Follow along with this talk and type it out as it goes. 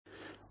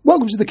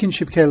Welcome to the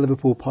Kinship Care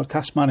Liverpool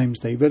podcast. My name's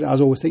David.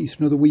 As always, take you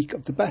through another week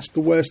of the best, the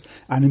worst,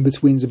 and in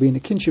betweens of being a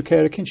Kinship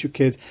Care, a Kinship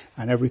Kid,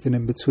 and everything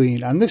in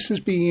between. And this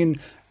has been,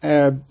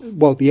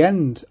 the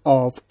end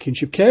of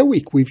Kinship Care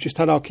Week. We've just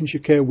had our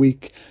Kinship Care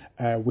Week,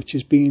 which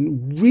has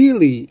been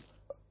really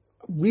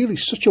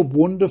such a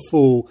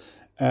wonderful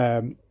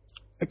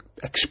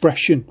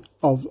expression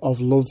of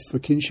love for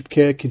kinship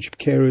care, kinship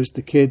carers,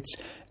 the kids,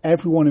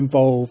 everyone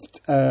involved.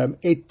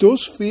 It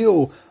does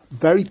feel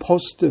very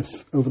positive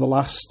over the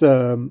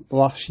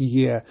last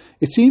year.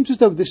 It seems as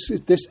though this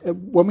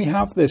when we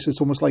have this, it's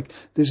almost like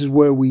this is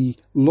where we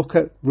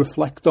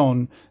reflect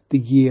on the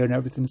year and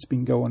everything that's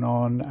been going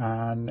on,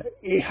 and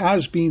it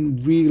has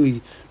been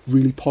really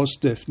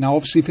positive. Now,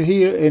 obviously, for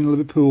here in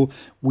Liverpool,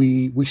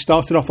 we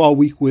started off our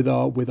week with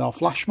our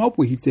flash mob.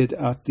 We did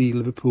at the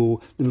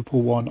Liverpool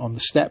one on the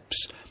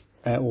steps.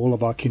 All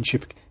of our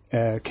kinship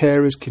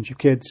carers, kinship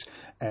kids,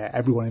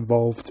 everyone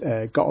involved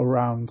got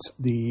around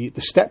the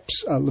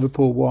steps at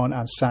Liverpool one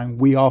and sang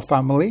 "We Are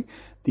Family,"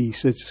 the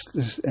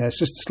Sister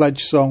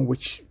Sledge song,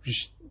 which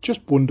was just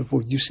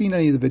wonderful. If you've seen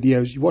any of the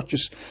videos,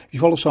 if you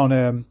follow us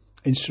on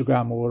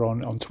Instagram or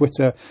on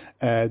Twitter,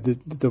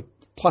 the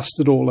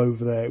plastered all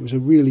over there. It was a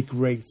really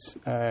great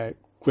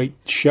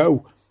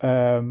show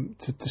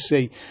to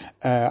see.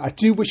 I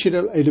do wish it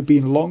had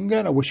been longer,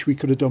 and I wish we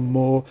could have done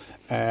more.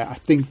 I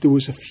think there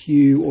was a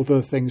few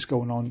other things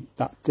going on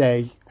that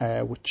day,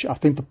 which I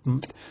think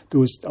there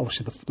was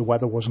obviously the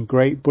weather wasn't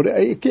great, but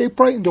it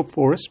brightened up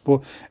for us.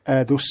 But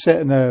there were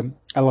certain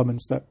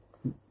elements that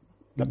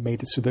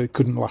made it so that it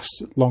couldn't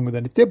last longer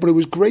than it did. But it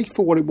was great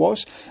for what it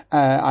was,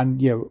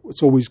 and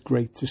it's always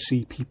great to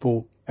see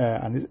people.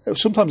 And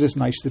sometimes it's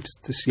nice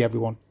to see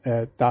everyone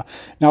that.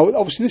 Now,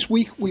 obviously, this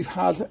week we've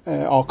had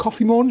our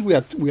coffee mornings.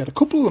 We had a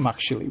couple of them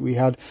actually. We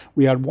had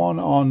one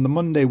on the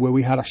Monday where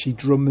we had actually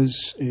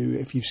drummers. Who,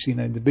 if you've seen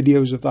any of the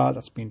videos of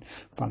that's been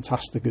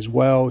fantastic as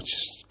well. It's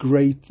just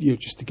great,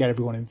 just to get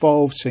everyone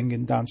involved,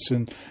 singing,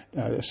 dancing,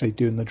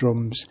 doing the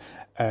drums.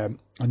 And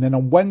then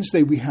on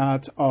Wednesday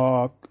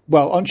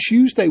on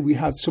Tuesday we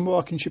had some of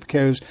our kinship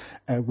carers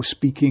were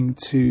speaking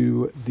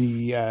to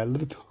the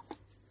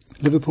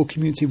Liverpool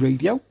Community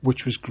Radio,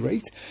 which was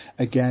great.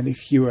 Again,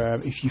 if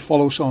you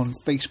follow us on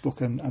Facebook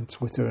and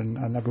Twitter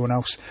and everyone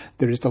else,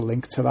 there is the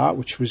link to that,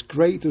 which was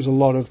great. There's a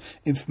lot of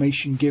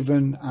information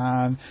given,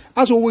 and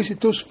as always, it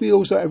does feel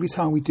as though every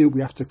time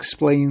we have to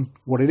explain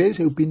what it is.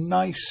 It would be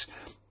nice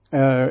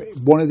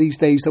one of these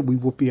days that we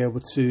would be able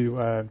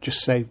to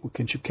just say we're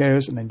kinship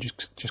carers and then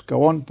just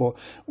go on. But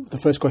the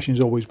first question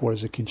is always, what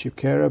is a kinship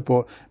carer?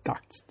 But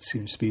that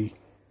seems to be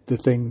the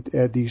thing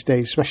these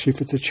days, especially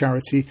if it's a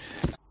charity.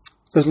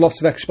 There's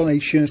lots of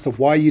explanation as to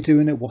why you're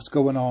doing it, what's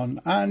going on,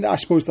 and I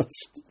suppose that's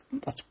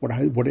what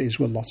it is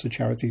with lots of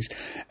charities.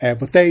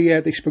 But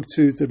they spoke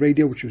to the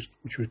radio, which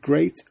was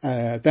great.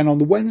 Then on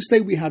the Wednesday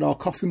we had our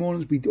coffee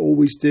mornings. We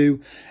always do.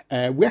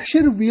 We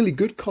actually had a really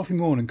good coffee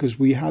morning because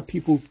we had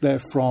people there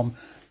from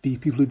the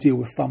people who deal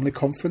with family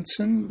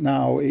conferencing.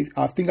 Now,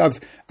 I think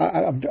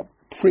I'm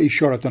pretty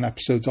sure I've done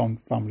episodes on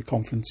family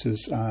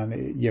conferences,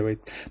 and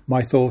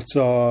my thoughts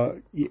are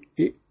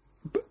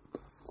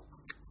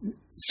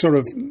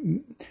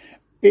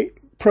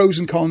pros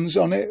and cons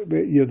on it.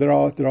 There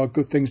are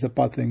good things, there are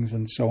bad things,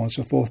 and so on and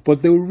so forth.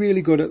 But they were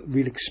really good at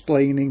really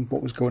explaining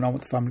what was going on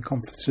with the family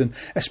conference, and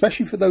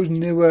especially for those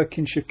newer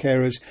kinship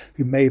carers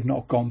who may have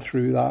not gone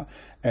through that.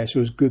 So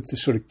it was good to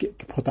sort of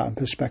put that in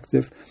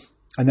perspective.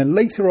 And then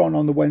later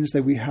on the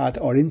Wednesday, we had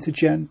our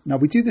Intergen. Now,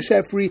 we do this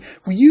we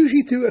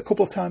usually do it a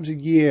couple of times a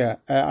year,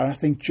 and I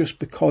think just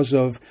because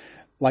of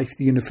life,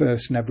 the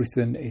universe, and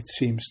everything, it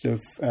seems to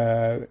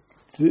have.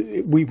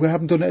 We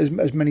haven't done it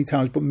as many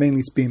times, but mainly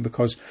it's been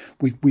because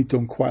we've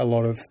done quite a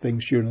lot of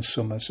things during the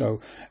summer.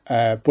 So,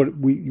 but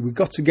we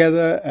got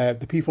together.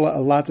 The people at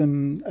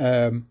Aladdin's.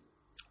 I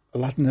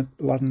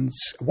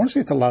want to say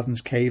it's Aladdin's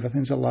Cave. I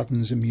think it's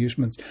Aladdin's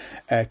Amusement.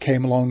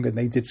 Came along and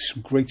they did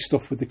some great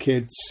stuff with the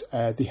kids.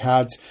 They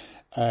had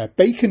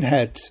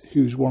Baconhead,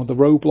 who's one of the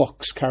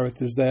Roblox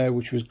characters there,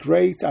 which was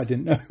great. I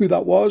didn't know who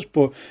that was,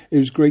 but it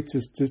was great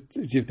to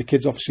the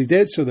kids obviously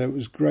did, so that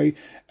was great.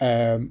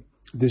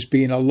 There's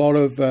been a lot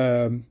of,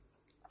 there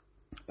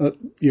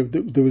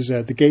was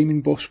the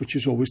gaming bus, which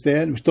is always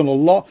there. It was done a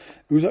lot.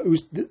 It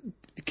was the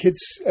kids.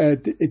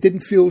 It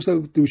didn't feel as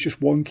though there was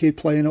just one kid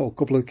playing it or a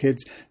couple of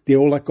kids. They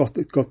all got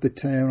the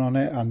turn on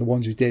it, and the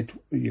ones who did,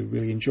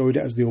 really enjoyed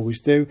it, as they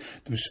always do.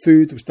 There was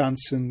food, there was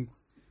dancing,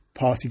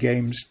 party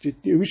games.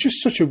 It was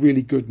just such a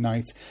really good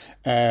night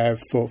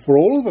for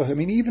all of us. I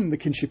mean, even the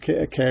kinship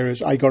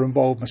carers. I got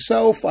involved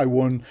myself. I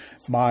won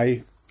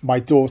my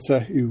daughter,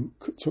 who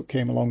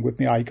came along with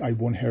me, I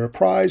won her a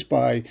prize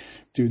by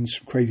doing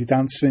some crazy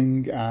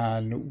dancing,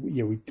 and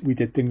we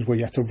did things where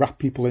you had to wrap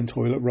people in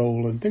toilet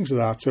roll and things like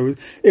that. So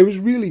it was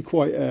really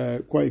quite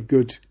a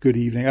good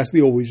evening, as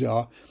they always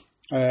are.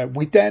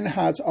 We then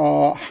had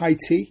our high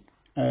tea,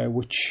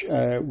 which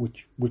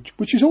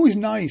is always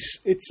nice.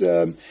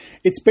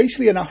 It's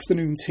basically an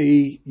afternoon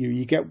tea.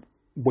 You get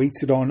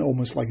waited on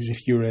almost like as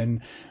if you're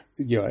in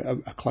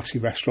a classy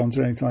restaurant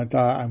or anything like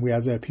that, and we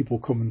had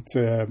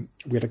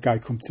we had a guy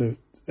come to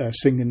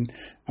sing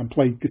and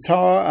play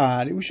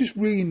guitar, and it was just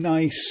really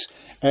nice.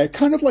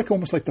 Kind of like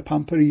almost like the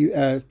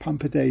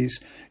Pamper days,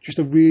 just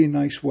a really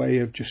nice way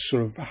of just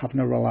sort of having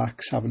a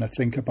relax, having a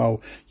think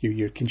about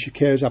your kinship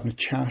cares, having a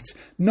chat,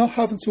 not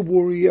having to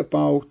worry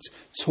about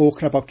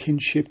talking about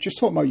kinship, just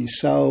talking about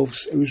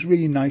yourselves. It was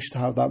really nice to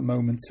have that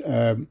moment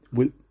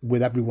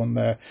with everyone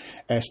there.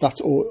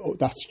 So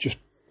that's just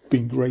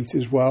been great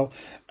as well.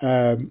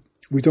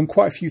 We've done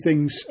quite a few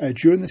things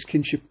during this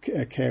Kinship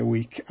Care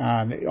Week,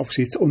 and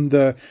obviously it's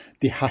under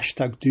the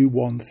hashtag Do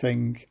One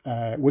Thing,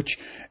 which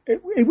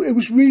it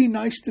was really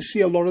nice to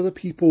see a lot of the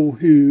people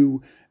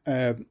who,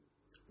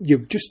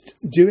 just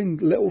doing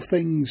little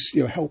things,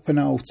 helping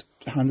out,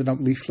 handing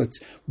out leaflets,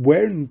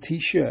 wearing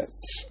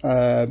T-shirts,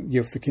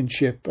 for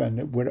Kinship,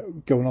 and we're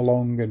going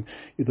along. And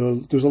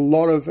there's a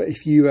lot of,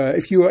 if you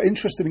are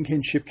interested in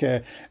kinship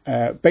care,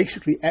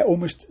 basically there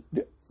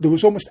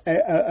was almost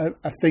a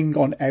thing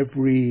on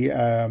every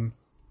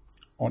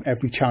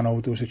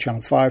channel. There was a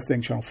Channel 5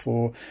 thing, Channel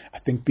 4. I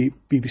think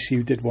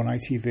BBC did one,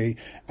 ITV.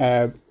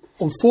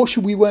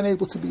 Unfortunately, we weren't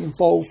able to be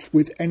involved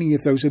with any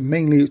of those, and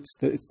mainly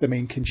it's the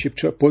main kinship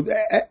trip. But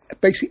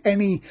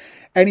basically,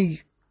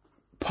 any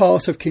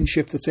part of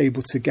kinship that's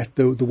able to get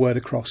the word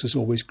across is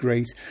always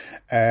great.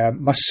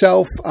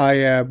 Myself,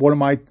 one of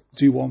my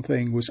do one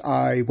thing was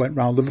I went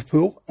round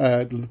Liverpool,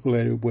 the Liverpool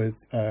area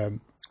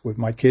with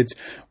my kids,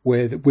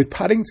 with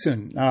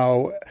Paddington.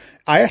 Now,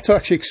 I had to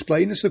actually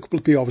explain this to a couple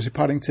of people. Obviously,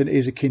 Paddington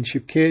is a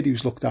kinship kid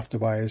who's looked after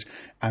by his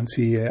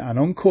auntie and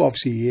uncle.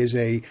 Obviously, he is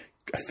a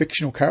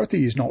fictional character.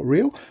 He's not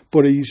real,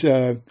 but he's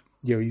a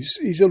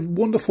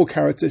wonderful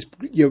character. It's,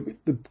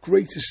 the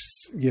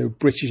greatest,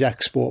 British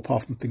export,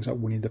 apart from things like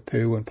Winnie the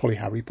Pooh and probably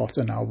Harry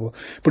Potter now.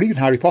 But even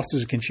Harry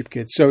Potter's a kinship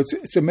kid. So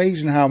it's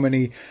amazing how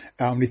many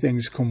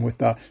things come with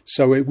that.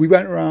 So we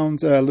went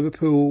around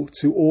Liverpool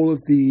to all of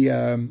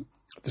the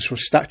sort of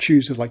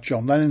statues of like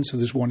John Lennon. So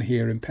there's one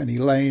here in Penny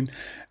Lane.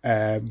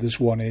 There's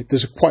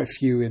quite a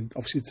few in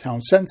obviously the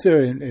town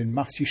centre in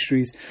Matthew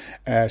Street.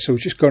 So we're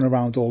just going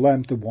around all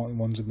them, the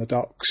ones in the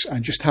docks,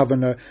 and just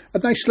having a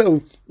nice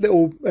little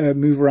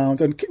move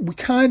around. And we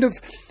kind of,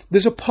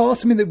 there's a part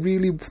of me that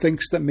really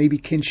thinks that maybe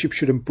kinship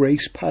should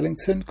embrace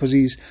Paddington, because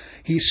he's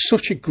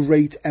such a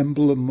great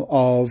emblem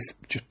of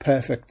just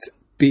perfect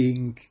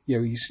being.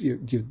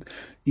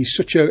 He's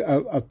such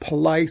a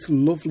polite,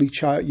 lovely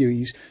child.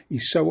 He's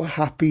so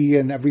happy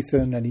and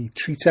everything, and he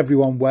treats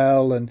everyone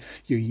well. And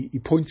he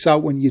points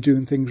out when you're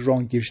doing things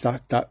wrong, gives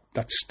that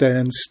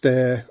stern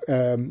stare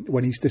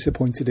when he's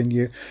disappointed in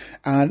you.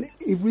 And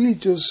it really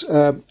does.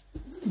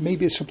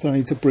 Maybe it's something I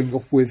need to bring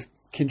up with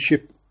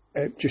kinship.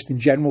 Just in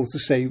general, to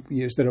say,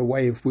 is there a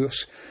way of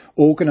us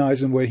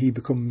organising where he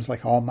becomes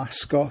like our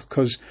mascot?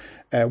 Because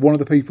one of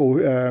the people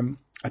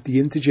at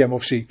the Intergem,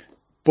 obviously,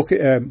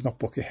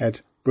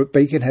 Baconhead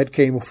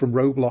came up from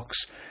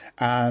Roblox,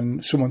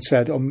 and someone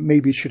said,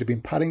 maybe it should have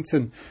been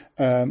Paddington.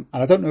 And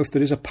I don't know if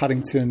there is a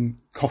Paddington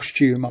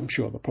costume. I'm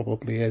sure there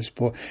probably is,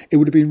 but it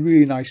would have been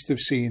really nice to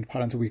have seen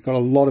Paddington. We've got a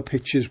lot of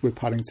pictures with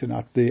Paddington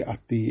at the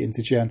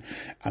Intergen,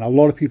 and a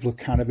lot of people have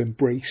kind of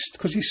embraced,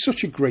 because he's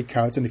such a great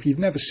character. And if you've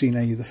never seen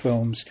any of the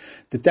films,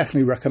 they're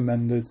definitely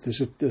recommended.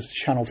 There's a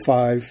Channel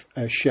 5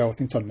 show. I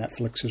think it's on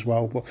Netflix as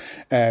well. But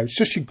it's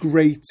such a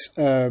great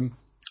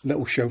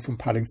little show from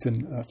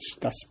Paddington.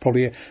 That's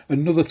probably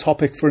another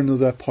topic for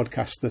another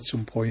podcast at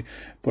some point.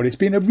 But it's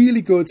been a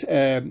really good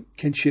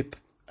Kinship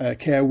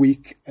Care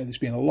Week. There's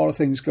been a lot of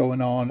things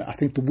going on. I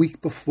think the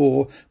week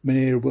before,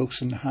 Munira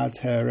Wilson had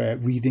her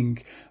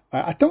reading.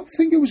 I don't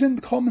think it was in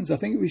the Commons. I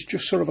think it was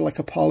just sort of like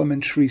a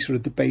parliamentary sort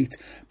of debate,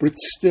 but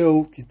it's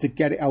still to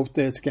get it out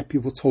there, to get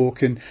people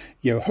talking.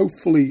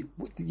 Hopefully,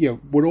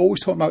 we're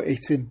always talking about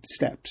it in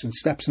steps and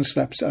steps and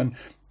steps, and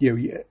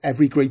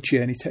every great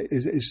journey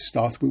is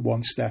started with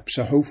one step.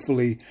 So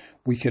hopefully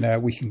we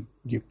can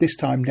this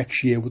time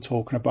next year we're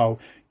talking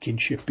about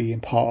kinship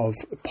being part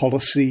of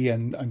policy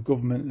and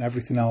government and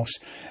everything else.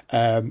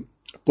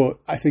 But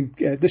I think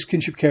this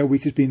Kinship Care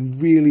Week has been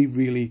really,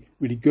 really,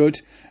 really good.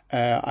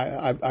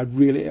 I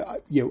really,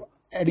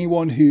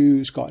 anyone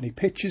who's got any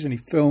pictures, any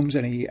films,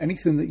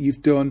 anything that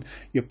you've done,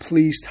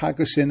 please tag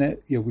us in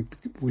it.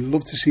 We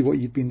love to see what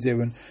you've been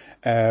doing.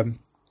 And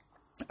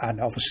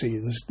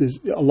obviously, there's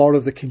a lot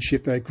of the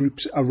kinship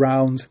groups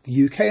around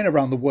the UK and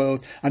around the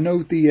world. I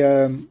know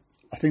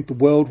I think the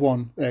world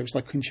one, it was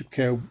like Kinship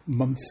Care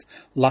Month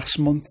last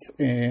month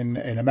in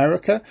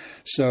America.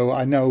 So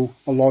I know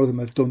a lot of them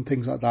have done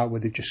things like that,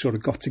 where they've just sort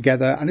of got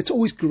together. And it's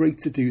always great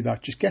to do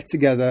that. Just get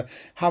together,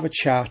 have a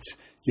chat,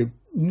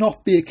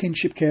 not be a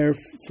kinship carer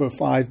for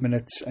 5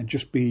 minutes, and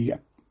just be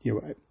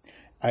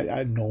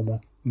a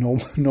normal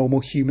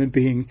human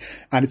being.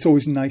 And it's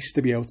always nice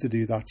to be able to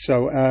do that.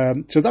 So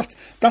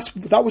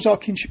that was our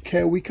Kinship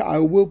Care Week. I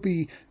will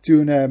be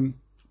doing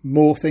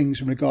more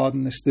things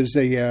regarding this. There's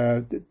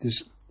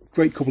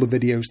great couple of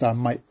videos that I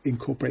might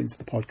incorporate into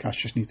the podcast.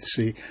 Just need to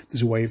see if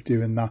there's a way of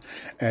doing that.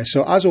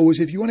 So as always,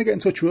 if you want to get in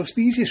touch with us,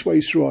 the easiest way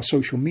is through our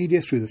social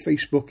media, through the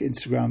Facebook,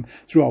 Instagram,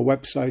 through our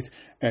website,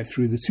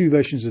 through the 2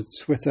 versions of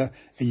Twitter.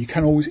 And you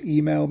can always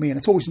email me. And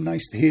it's always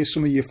nice to hear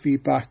some of your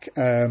feedback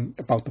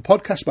about the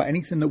podcast, about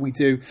anything that we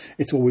do.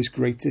 It's always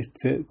great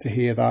to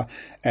hear that.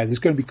 There's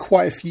going to be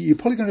quite a few. You're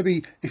probably going to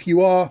be, if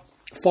you are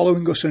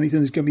following us or anything,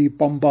 there's going to be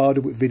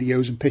bombarded with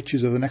videos and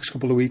pictures over the next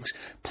couple of weeks.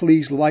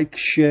 Please like,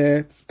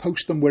 share,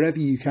 post them wherever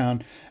you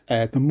can.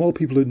 The more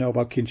people who know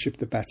about Kinship,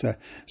 the better.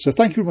 So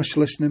thank you very much for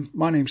listening.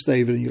 My name's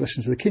David, and you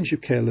listen to the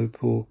Kinship Care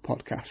Liverpool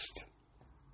podcast.